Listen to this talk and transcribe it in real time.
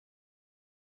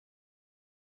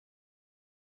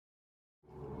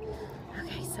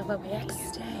the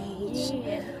Backstage.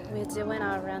 Yeah. We're doing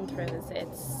our run-throughs.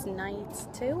 It's night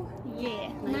 2?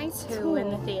 Yeah. Night 2 in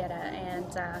the theater, and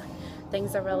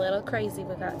things are a little crazy.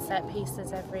 We've got set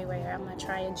pieces everywhere. I'm going to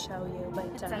try and show you, but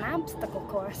It's an obstacle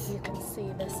course. you can see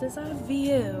this is our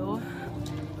view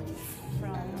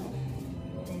from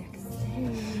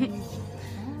Backstage.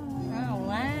 Oh,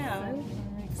 wow.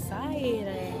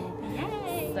 Exciting.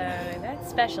 Yay. So that's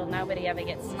special. Nobody ever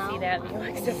gets to see that view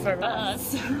except for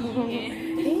us.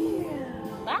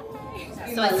 Bye.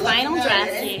 So it's final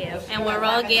dress, and we're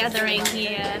all gathering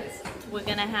here. We're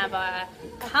gonna have a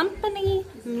company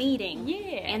meeting.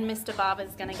 Yeah. And Mr. Bob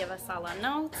is gonna give us all our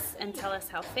notes and tell us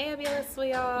how fabulous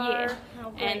we are. Yeah.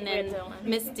 And then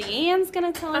Miss Deanne's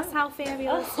gonna tell us how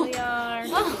fabulous we are.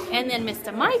 And then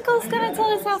Mr. Michael's gonna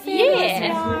tell us how fabulous we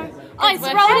are. Oh, it's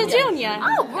Rhoda Jr.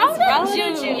 Oh,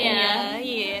 Rhoda Jr.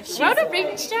 Yeah. Rhoda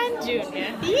Ringstein Jr.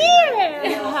 Yeah.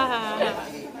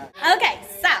 Okay,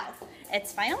 so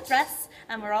it's final dress,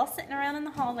 and we're all sitting around in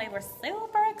the hallway. We're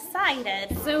super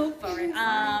excited. Super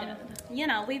excited. You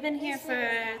know, we've been here for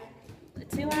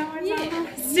 2 hours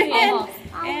almost.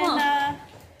 And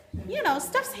you know,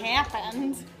 stuff's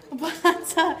happened. But it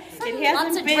hasn't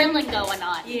Lots of been drilling going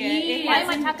on. Yeah, Why am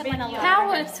I talking like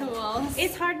power tools?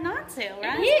 It's hard not to,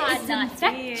 right? It's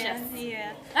infectious.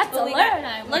 Yeah. That's a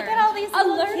learn. Look at all these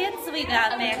little kids we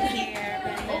got back here.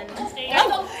 And then,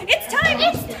 oh, it's time!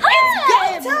 It's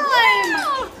go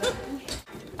time!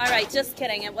 All right, just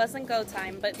kidding. It wasn't go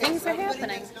time, but things are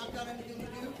happening.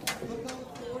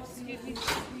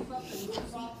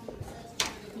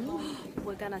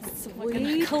 We're gonna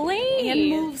sweep clean and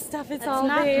move stuff. It's all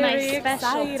not very my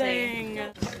exciting.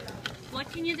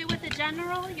 What can you do with a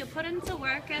general? You put him to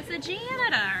work as a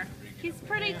janitor. He's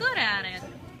pretty good at it.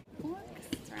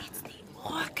 It's the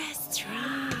orchestra.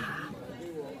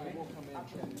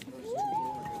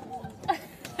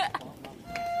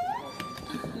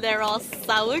 They're all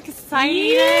so excited.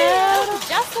 Yeah.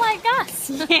 Just like us.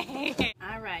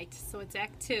 All right, so it's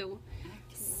Act 2.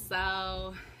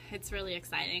 So it's really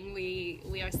exciting.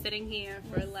 We are sitting here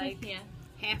for like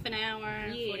half an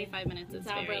hour, 45 minutes. It's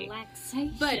very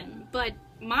relaxation. But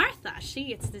Martha, she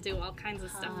gets to do all kinds of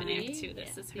stuff in Act 2.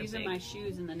 This is her These are my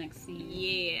shoes in the next scene.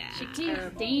 Yeah. She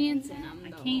can't dance in them.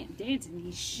 I can't dance in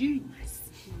these shoes.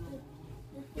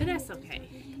 But that's okay.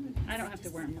 I don't have to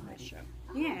wear them to this show.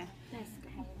 Yeah. That's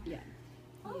good. Yeah.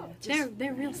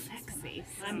 They're real sexy.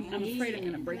 I'm afraid I'm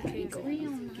gonna break my ankle.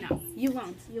 No, you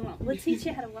won't. You won't. We'll teach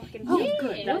you how to walk in Oh, heels.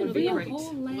 good. That would be great.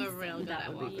 We're real good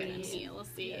at walking in heels.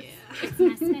 Yeah. It's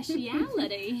my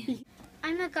speciality.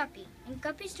 I'm a guppy, and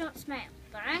guppies don't smile,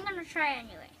 but I'm gonna try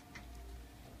anyway.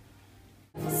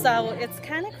 So it's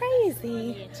kind of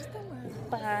crazy,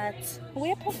 but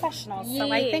we're professionals,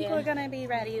 so I think we're gonna be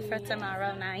ready for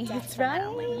tomorrow night,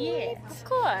 right? Yeah. Of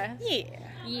course. Yeah.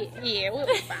 Yeah, we'll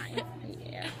be fine.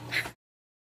 Yeah.